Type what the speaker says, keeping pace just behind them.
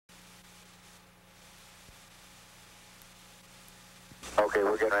Okay,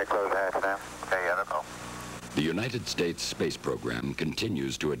 we're getting ready to close the hatch now. Okay, yeah, that's all. The United States space program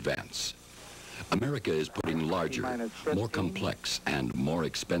continues to advance. America is putting larger, more complex, and more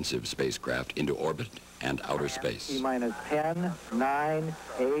expensive spacecraft into orbit and outer space. T-minus 10, 9,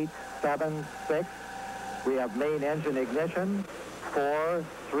 8, 7, 6. We have main engine ignition. 4,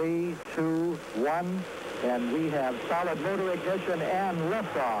 3, 2, 1. And we have solid motor ignition and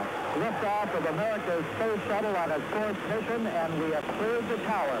liftoff. Liftoff of America's space shuttle on its fourth mission, and we have cleared the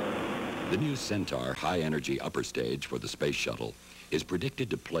tower. The new Centaur high-energy upper stage for the space shuttle is predicted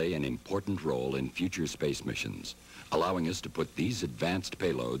to play an important role in future space missions, allowing us to put these advanced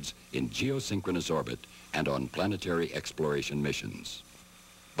payloads in geosynchronous orbit and on planetary exploration missions.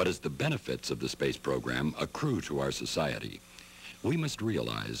 But as the benefits of the space program accrue to our society, we must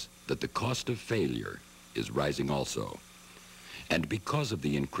realize that the cost of failure is rising also. And because of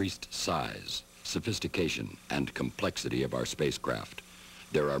the increased size, sophistication, and complexity of our spacecraft,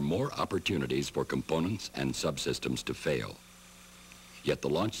 there are more opportunities for components and subsystems to fail. Yet the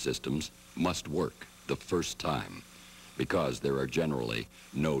launch systems must work the first time because there are generally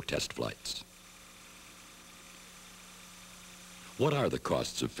no test flights. What are the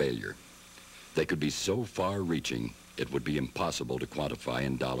costs of failure? They could be so far-reaching it would be impossible to quantify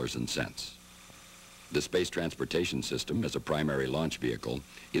in dollars and cents. The Space Transportation System, as a primary launch vehicle,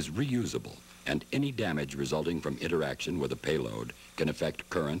 is reusable, and any damage resulting from interaction with a payload can affect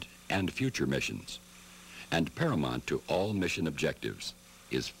current and future missions. And paramount to all mission objectives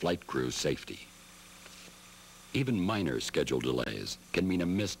is flight crew safety. Even minor schedule delays can mean a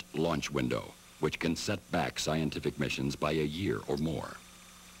missed launch window, which can set back scientific missions by a year or more.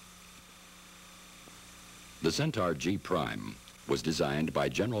 The Centaur G-Prime was designed by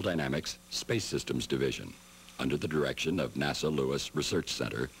General Dynamics Space Systems Division under the direction of NASA Lewis Research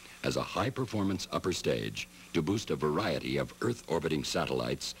Center as a high-performance upper stage to boost a variety of Earth-orbiting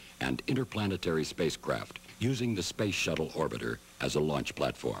satellites and interplanetary spacecraft using the Space Shuttle Orbiter as a launch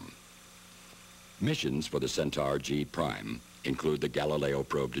platform. Missions for the Centaur G-Prime include the Galileo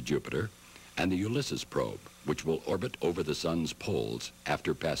probe to Jupiter and the Ulysses probe, which will orbit over the Sun's poles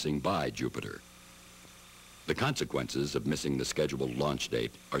after passing by Jupiter. The consequences of missing the scheduled launch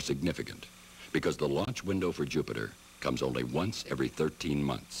date are significant because the launch window for Jupiter comes only once every 13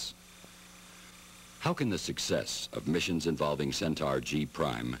 months. How can the success of missions involving Centaur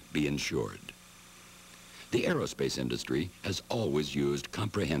G-Prime be ensured? The aerospace industry has always used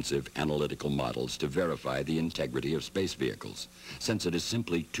comprehensive analytical models to verify the integrity of space vehicles, since it is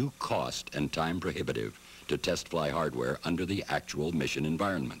simply too cost and time prohibitive to test fly hardware under the actual mission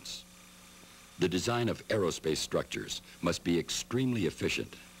environments. The design of aerospace structures must be extremely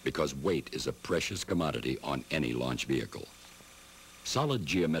efficient because weight is a precious commodity on any launch vehicle. Solid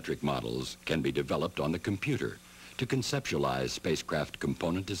geometric models can be developed on the computer to conceptualize spacecraft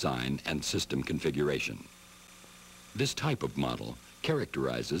component design and system configuration. This type of model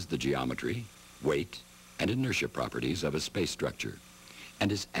characterizes the geometry, weight, and inertia properties of a space structure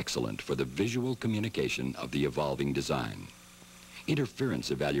and is excellent for the visual communication of the evolving design.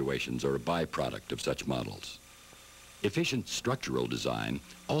 Interference evaluations are a byproduct of such models. Efficient structural design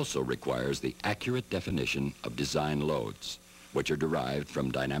also requires the accurate definition of design loads, which are derived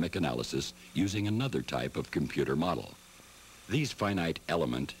from dynamic analysis using another type of computer model. These finite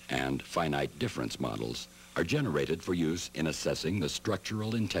element and finite difference models are generated for use in assessing the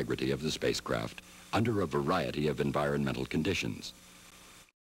structural integrity of the spacecraft under a variety of environmental conditions.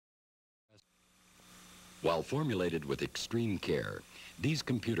 While formulated with extreme care, these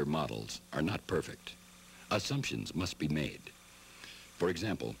computer models are not perfect. Assumptions must be made. For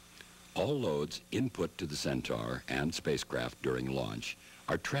example, all loads input to the Centaur and spacecraft during launch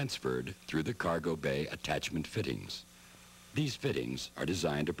are transferred through the cargo bay attachment fittings. These fittings are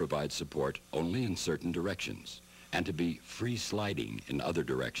designed to provide support only in certain directions and to be free sliding in other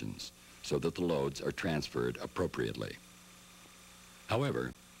directions so that the loads are transferred appropriately.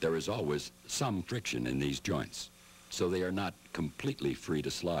 However, there is always some friction in these joints, so they are not completely free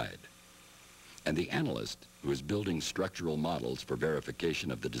to slide. And the analyst who is building structural models for verification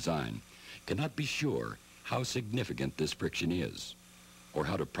of the design cannot be sure how significant this friction is or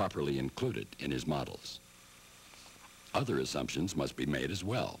how to properly include it in his models. Other assumptions must be made as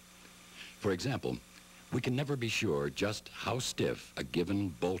well. For example, we can never be sure just how stiff a given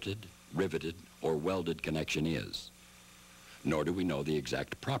bolted, riveted, or welded connection is. Nor do we know the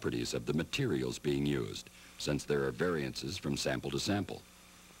exact properties of the materials being used, since there are variances from sample to sample.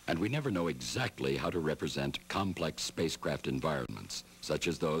 And we never know exactly how to represent complex spacecraft environments, such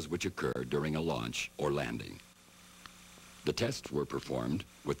as those which occur during a launch or landing. The tests were performed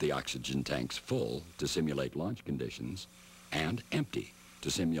with the oxygen tanks full to simulate launch conditions, and empty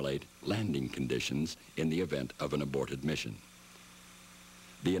to simulate landing conditions in the event of an aborted mission.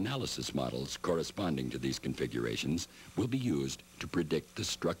 The analysis models corresponding to these configurations will be used to predict the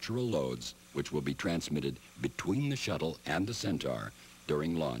structural loads which will be transmitted between the shuttle and the Centaur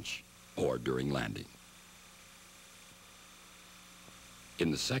during launch or during landing. In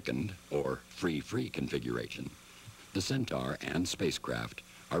the second, or free-free configuration, the Centaur and spacecraft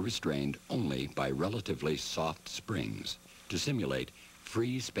are restrained only by relatively soft springs to simulate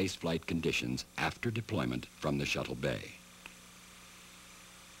free spaceflight conditions after deployment from the shuttle bay.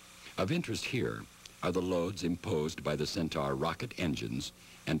 Of interest here are the loads imposed by the Centaur rocket engines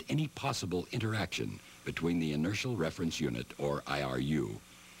and any possible interaction between the Inertial Reference Unit, or IRU,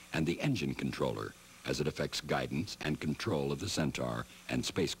 and the engine controller as it affects guidance and control of the Centaur and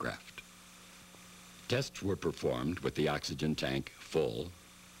spacecraft. Tests were performed with the oxygen tank full,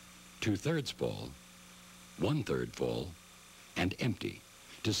 2/3 full, 1/3 full, and empty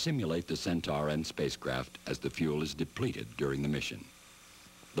to simulate the Centaur and spacecraft as the fuel is depleted during the mission.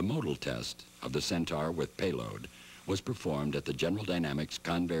 The modal test of the Centaur with payload was performed at the General Dynamics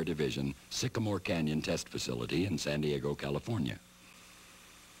Convair Division Sycamore Canyon Test Facility in San Diego, California.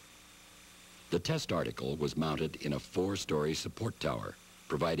 The test article was mounted in a 4-story support tower,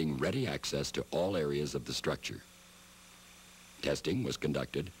 providing ready access to all areas of the structure. Testing was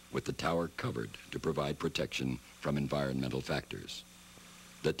conducted with the tower covered to provide protection from environmental factors.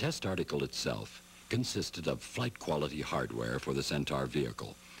 The test article itself consisted of flight quality hardware for the Centaur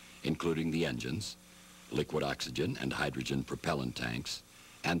vehicle, including the engines, liquid oxygen and hydrogen propellant tanks,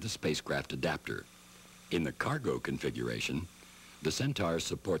 and the spacecraft adapter. In the cargo configuration, the Centaur's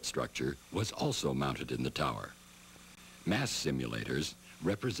support structure was also mounted in the tower. Mass simulators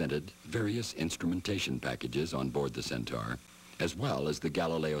represented various instrumentation packages on board the Centaur, as well as the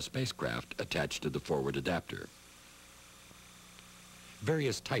Galileo spacecraft attached to the forward adapter.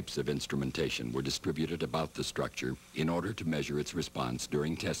 Various types of instrumentation were distributed about the structure in order to measure its response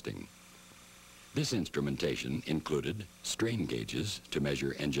during testing. This instrumentation included strain gauges to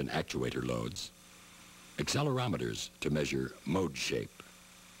measure engine actuator loads, accelerometers to measure mode shape,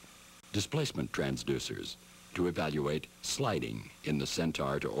 displacement transducers to evaluate sliding in the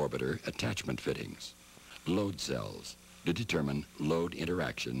Centaur to orbiter attachment fittings, load cells to determine load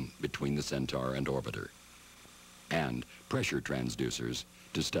interaction between the Centaur and orbiter, and pressure transducers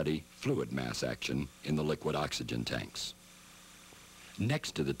to study fluid mass action in the liquid oxygen tanks.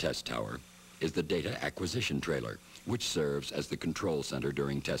 Next to the test tower is the data acquisition trailer, which serves as the control center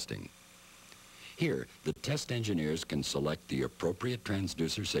during testing. Here, the test engineers can select the appropriate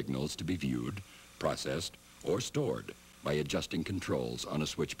transducer signals to be viewed, processed, or stored by adjusting controls on a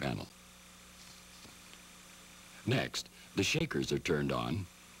switch panel. Next, the shakers are turned on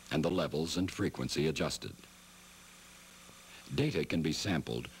and the levels and frequency adjusted. Data can be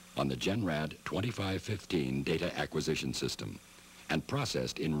sampled on the GenRad 2515 data acquisition system and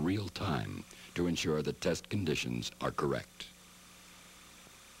processed in real time to ensure that test conditions are correct.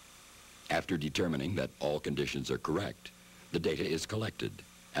 After determining that all conditions are correct, the data is collected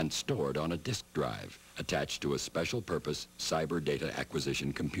and stored on a disk drive attached to a special purpose cyber data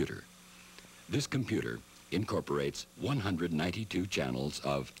acquisition computer. This computer incorporates 192 channels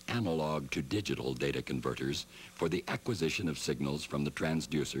of analog to digital data converters for the acquisition of signals from the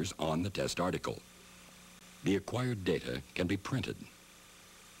transducers on the test article. The acquired data can be printed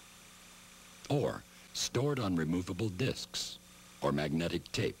or stored on removable disks or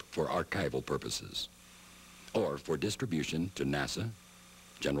magnetic tape for archival purposes, or for distribution to NASA,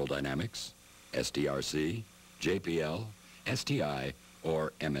 General Dynamics, STRC, JPL, STI,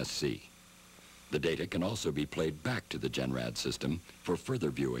 or MSC. The data can also be played back to the GenRad system for further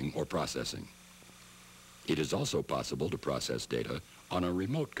viewing or processing. It is also possible to process data on a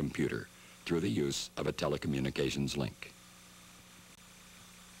remote computer through the use of a telecommunications link.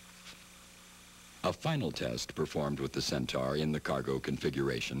 A final test performed with the Centaur in the cargo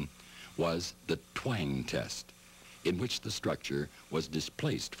configuration was the twang test, in which the structure was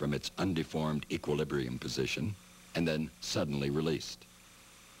displaced from its undeformed equilibrium position and then suddenly released.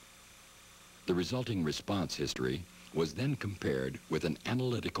 The resulting response history was then compared with an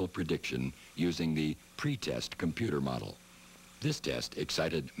analytical prediction using the pre-test computer model. This test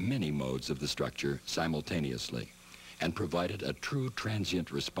excited many modes of the structure simultaneously and provided a true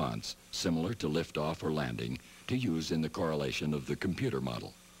transient response similar to liftoff or landing to use in the correlation of the computer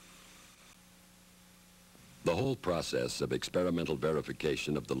model. The whole process of experimental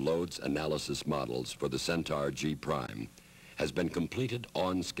verification of the loads analysis models for the Centaur G-Prime has been completed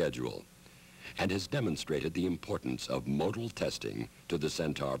on schedule and has demonstrated the importance of modal testing to the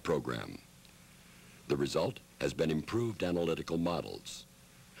Centaur program. The result has been improved analytical models,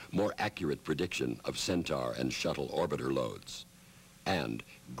 more accurate prediction of Centaur and shuttle orbiter loads, and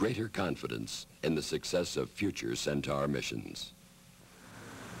greater confidence in the success of future Centaur missions.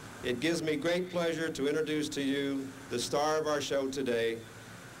 It gives me great pleasure to introduce to you the star of our show today,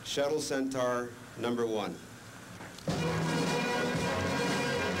 Shuttle Centaur #1.